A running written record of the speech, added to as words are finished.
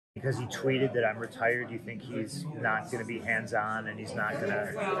Because he tweeted that I'm retired, do you think he's not going to be hands-on and he's not going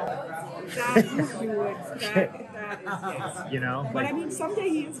to... Well, that you would, that is, yes. You know? But I mean, someday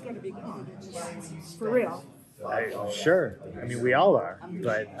he is going to be gone. For real. Sure. I mean, we all are.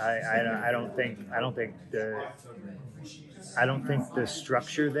 But I don't think the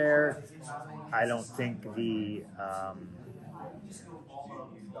structure there, I don't think the...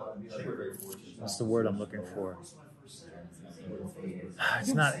 what's the word I'm looking for?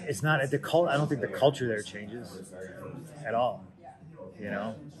 It's not at the cult. I don't think the culture there changes at all. You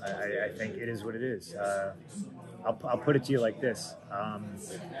know, I think it is what it is. I'll put it to you like this.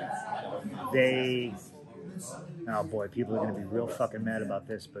 Oh boy, people are going to be real fucking mad about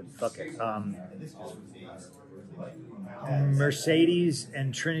this, but fuck it. Mercedes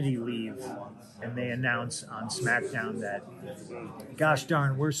and Trinity leave, and they announce on SmackDown that, gosh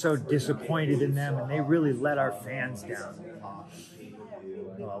darn, we're so disappointed in them, and they really let our fans down.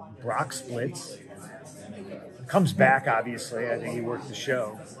 Brock splits. Comes back, obviously. I think he worked the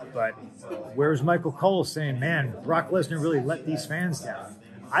show. But where's Michael Cole saying, man, Brock Lesnar really let these fans down?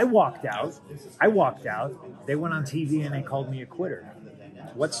 I walked out. They went on TV and they called me a quitter.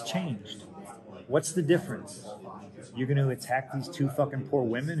 What's changed? What's the difference? You're going to attack these two fucking poor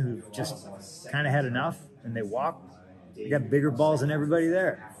women who just kind of had enough and they walked? You got bigger balls than everybody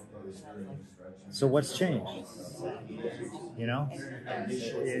there. So what's changed? You know?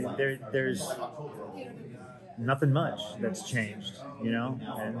 There's nothing much that's changed, you know?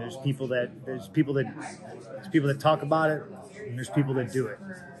 And there's people that talk about it, and there's people that do it,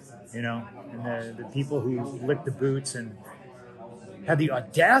 you know? And the people who lick the boots and had the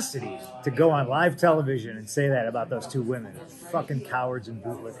audacity to go on live television and say that about those two women. Fucking cowards and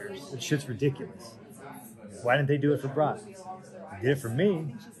bootlickers. That shit's ridiculous. Why didn't they do it for Brock? They did it for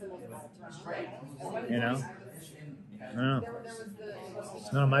me. You know? I don't know.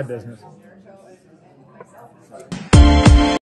 It's none of my business.